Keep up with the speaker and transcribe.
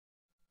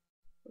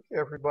Hey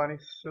everybody,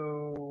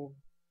 so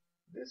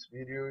this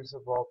video is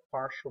about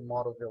partial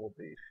model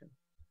validation.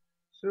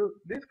 So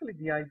basically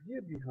the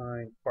idea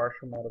behind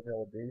partial model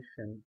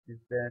validation is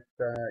that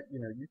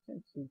you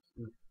can take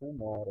a full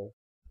model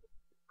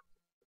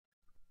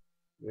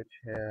which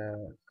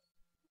has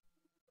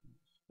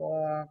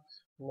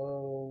stocks,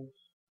 flows,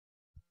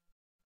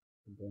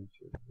 a bunch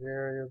of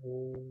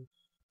variables,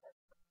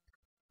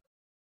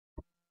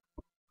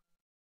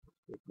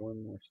 put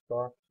one more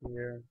stock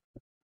here,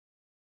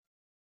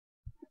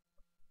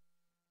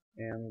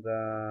 and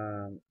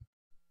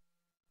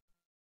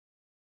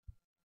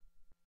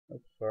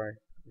oops, sorry,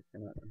 you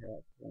cannot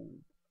have one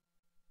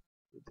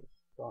with the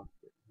stock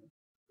here.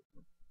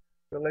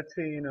 So let's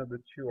say the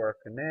two are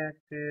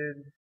connected.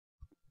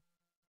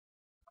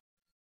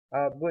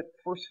 But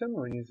for some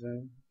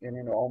reason,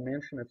 and I'll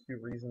mention a few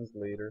reasons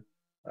later,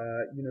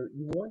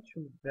 you want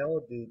to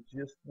validate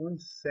just one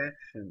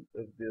section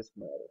of this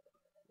model.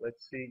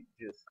 Let's say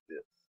just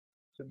this.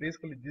 So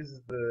basically, this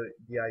is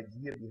the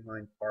idea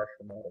behind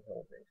partial model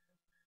validation.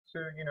 So,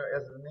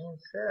 as the name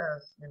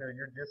says,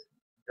 you're just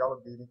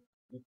validating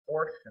a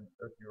portion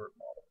of your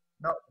model.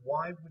 Now,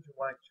 why would you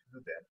like to do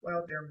that?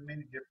 Well, there are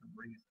many different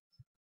reasons.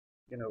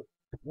 You know,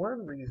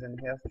 one reason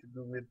has to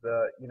do with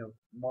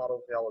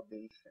model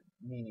validation,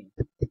 meaning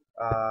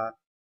uh,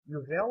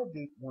 you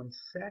validate one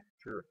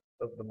sector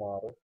of the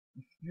model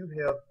if you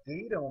have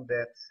data on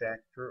that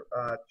sector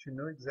to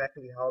know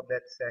exactly how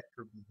that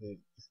sector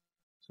behaves.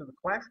 So the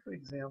classical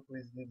example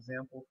is the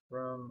example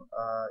from,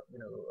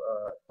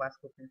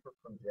 classical paper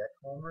from Jack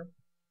Homer,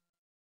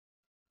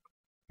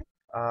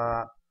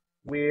 uh,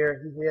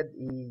 where he had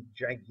a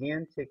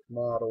gigantic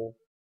model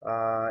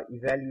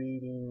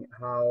evaluating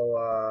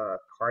how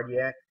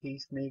cardiac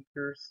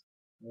pacemakers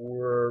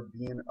were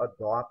being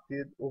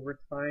adopted over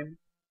time.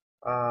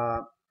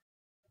 Uh,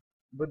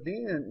 but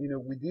then,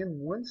 within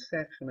one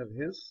section of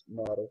his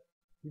model,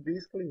 he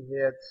basically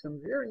had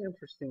some very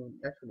interesting,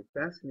 actually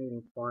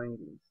fascinating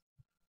findings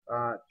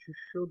to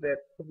show that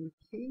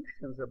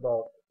publications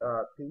about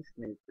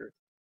pacemakers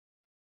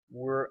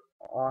were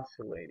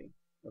oscillating.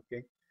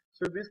 Okay,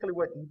 so basically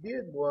what he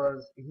did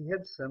was he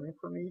had some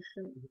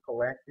information, he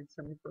collected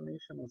some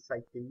information on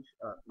citation,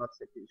 not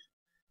citation,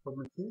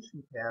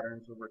 publication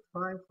patterns over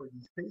time for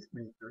these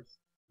pacemakers,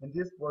 and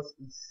this was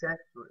a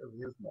sector of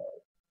his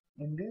model.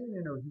 And then,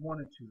 he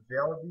wanted to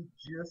validate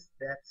just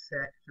that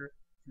sector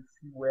to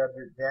see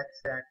whether that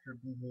sector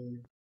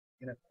behaved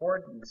in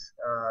accordance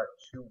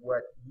to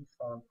what he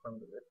found from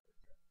the literature.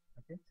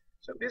 Okay,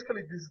 so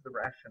basically this is the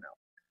rationale.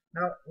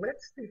 Now,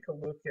 let's take a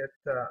look at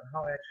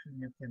how actually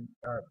you can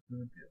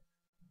do this.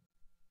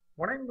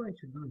 What I'm going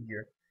to do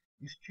here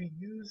is to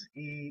use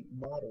a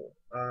model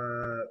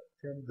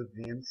from the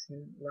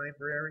Vensim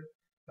library.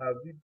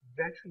 We've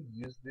actually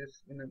used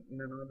this in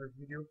another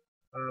video,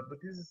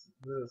 but this is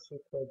the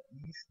so-called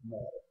yeast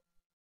model.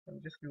 I'm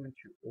just going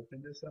to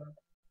open this up.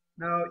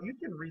 Now, you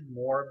can read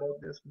more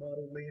about this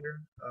model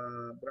later,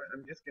 but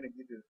I'm just going to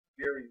give you a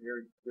very,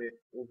 very quick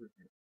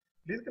overview.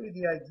 Basically,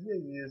 the idea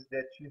is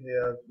that you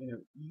have,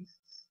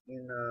 yeasts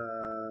in,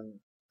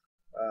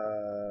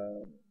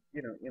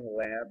 in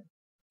lab,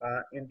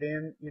 and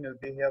then,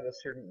 they have a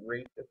certain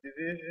rate of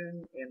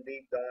division, and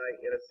they die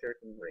at a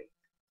certain rate.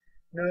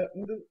 Now,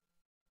 in the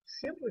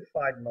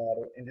simplified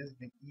model, and this is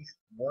the yeast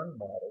 1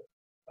 model,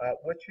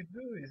 what you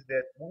do is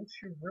that once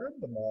you run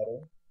the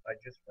model, I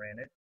just ran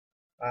it,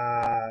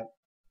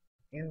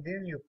 and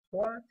then you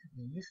plot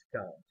the yeast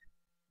count,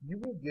 you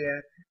will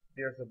get,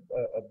 there's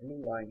a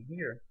blue line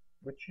here,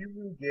 but you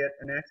will get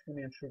an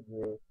exponential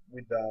growth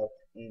without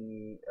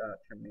any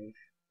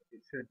termination.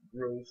 Okay, so it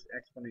grows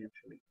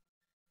exponentially.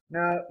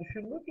 Now, if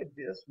you look at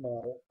this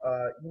model,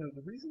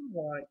 the reason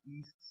why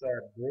yeasts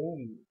are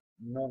growing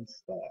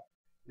non-stop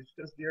is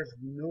because there's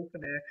no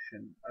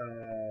connection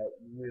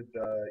with,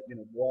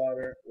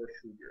 water or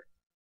sugar.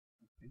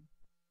 Okay?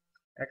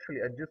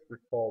 Actually, I just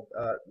recalled,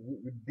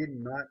 we did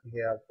not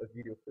have a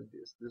video for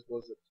this. This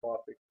was a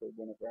topic for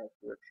one of our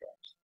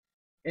workshops.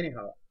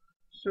 Anyhow,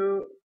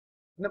 so,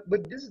 no,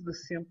 but this is the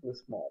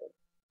simplest model.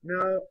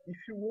 Now, if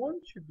you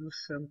want to do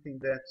something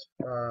that's,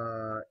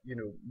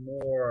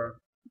 more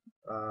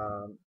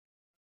um,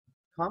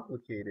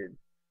 complicated,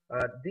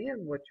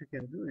 then what you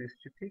can do is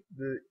to take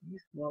the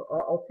yeast model.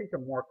 I'll take a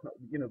more,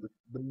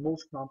 the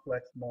most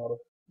complex model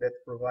that's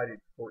provided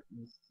for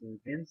yeast in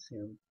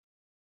Vensim,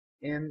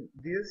 and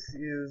this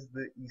is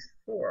the yeast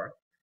 4.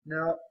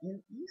 Now,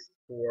 in yeast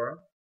 4,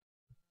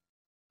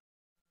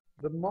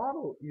 the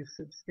model is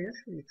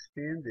substantially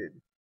expanded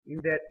in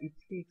that it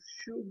takes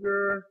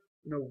sugar,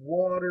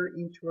 water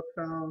into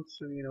account.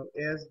 So,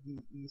 as the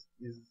yeast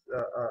is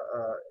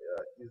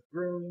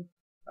growing,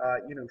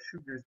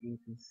 sugar is being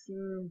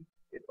consumed.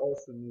 It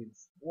also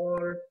needs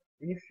water.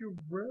 And if you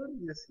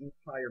run this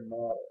entire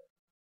model,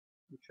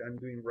 which I'm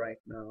doing right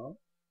now,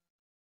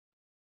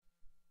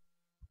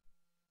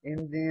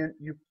 and then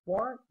you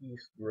plot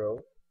yeast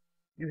growth,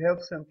 you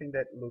have something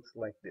that looks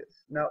like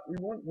this. Now, we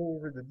won't go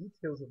over the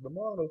details of the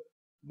model,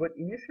 but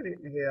initially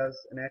it has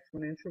an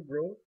exponential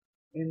growth,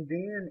 and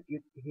then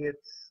it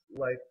hits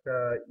like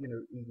a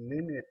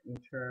limit in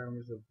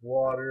terms of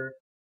water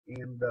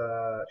and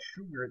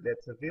sugar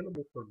that's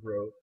available for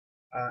growth,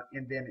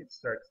 and then it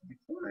starts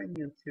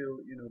declining until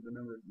the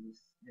number of these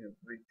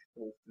reach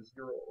close to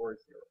zero or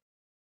zero.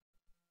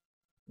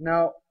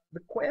 Now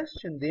the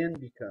question then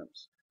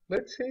becomes,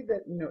 let's say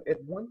that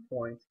at one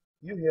point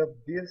you have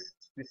this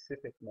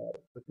specific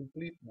model, the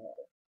complete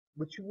model,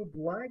 but you would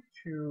like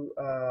to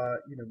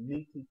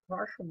make a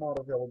partial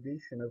model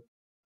validation of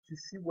to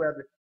see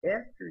whether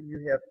after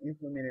you have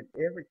implemented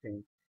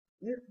everything,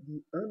 if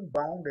the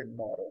unbounded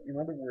model, in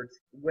other words,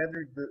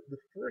 whether the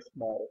first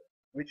model,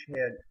 which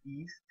had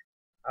east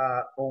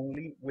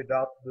only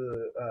without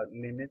the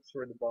limits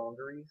or the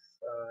boundaries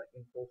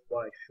imposed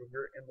by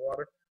sugar and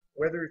water,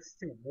 whether it's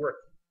still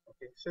working.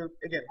 Okay, so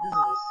again, this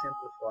is a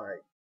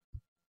simplified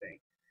thing.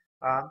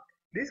 Uh,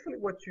 Basically,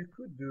 what you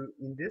could do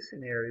in this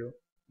scenario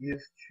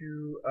is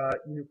to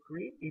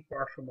create a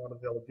partial model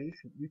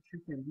validation, which you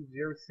can do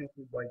very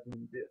simply by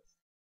doing this.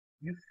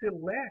 You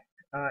select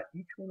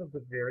each one of the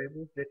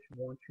variables that you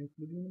want to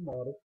include in the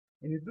model,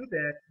 and you do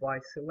that by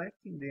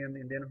selecting them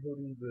and then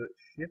holding the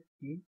Shift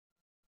key.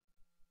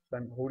 So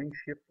I'm holding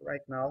Shift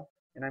right now,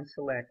 and I'm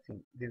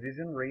selecting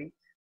division rate,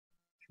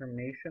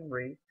 termination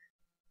rate,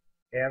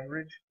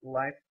 average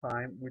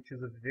lifetime, which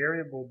is a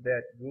variable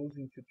that goes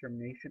into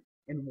termination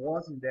and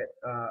was in that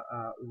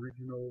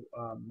original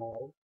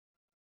model,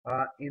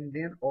 and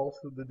then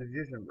also the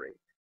division rate.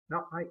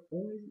 Now I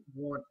only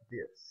want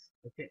this,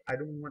 okay? I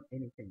don't want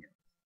anything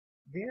else.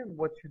 Then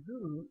what you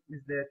do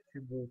is that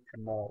you go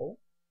to model,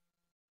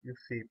 you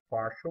see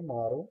partial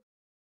model.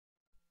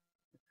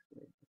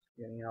 It's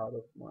getting out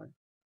of my,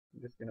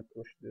 I'm just going to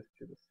push this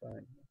to the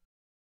side here.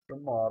 So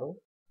model,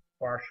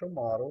 partial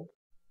model,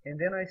 and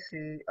then I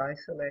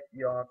select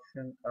the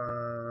option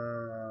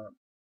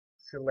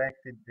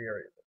selected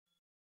variable.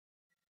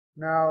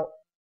 Now,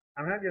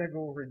 I'm not going to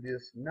go over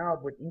this now,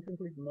 but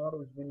incomplete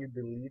model is when you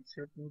delete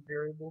certain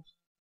variables.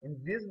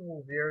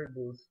 Invisible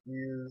variables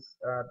is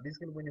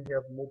basically when you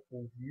have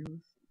multiple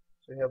views,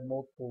 so you have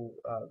multiple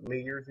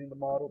layers in the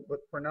model. But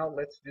for now,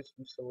 let's just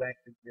do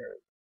selected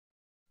variables.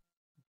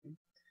 Okay.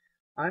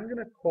 I'm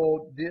going to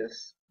call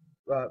this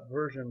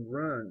version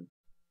run.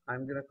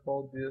 I'm going to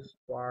call this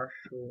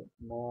partial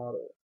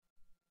model.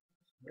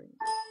 Let's bring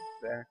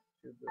it back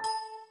to the,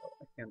 oh,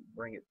 I can't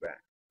bring it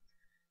back.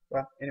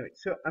 Well, anyway,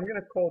 so I'm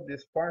going to call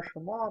this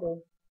partial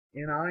model,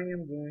 and I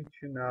am going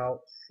to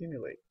now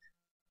simulate.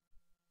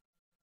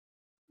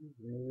 A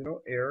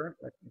little error.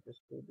 Let me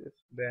just put this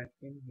back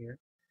in here.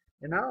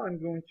 And now I'm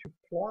going to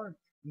plot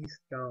east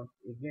count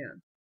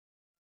again.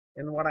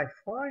 And what I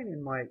find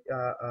in my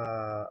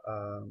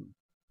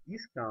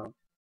east count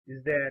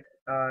is that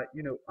I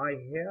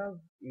have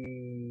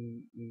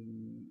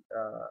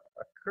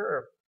a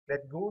curve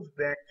that goes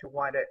back to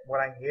what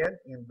I had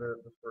in the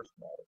first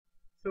model.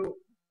 So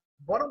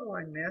bottom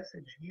line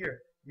message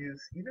here is,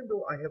 even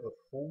though I have a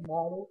full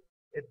model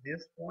at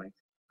this point,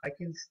 I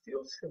can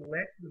still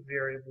select the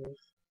variables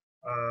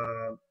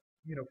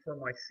for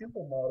my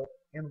simple model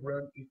and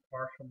run a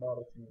partial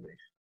model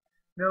simulation.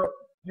 Now,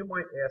 you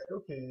might ask,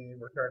 okay,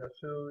 Ricardo,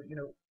 so,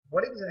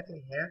 what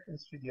exactly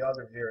happens to the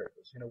other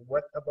variables?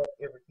 What about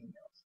everything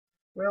else?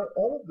 Well,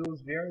 all of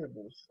those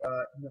variables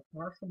in the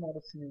partial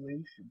model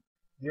simulation,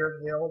 they're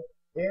held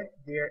at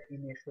their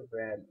initial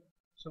value.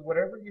 So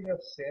whatever you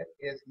have set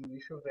as the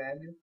initial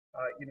value,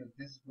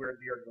 this is where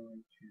they are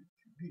going to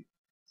be.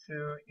 So,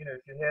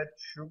 if you had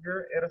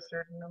sugar at a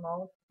certain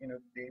amount,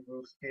 they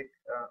will stick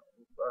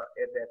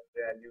at that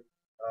value,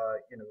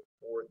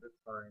 for the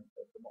time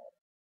of the model.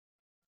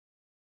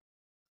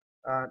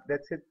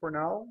 That's it for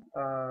now.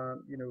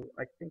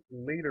 I think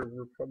later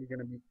we're probably going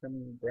to be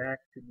coming back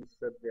to this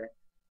subject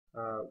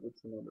with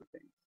some other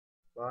things.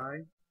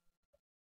 Bye.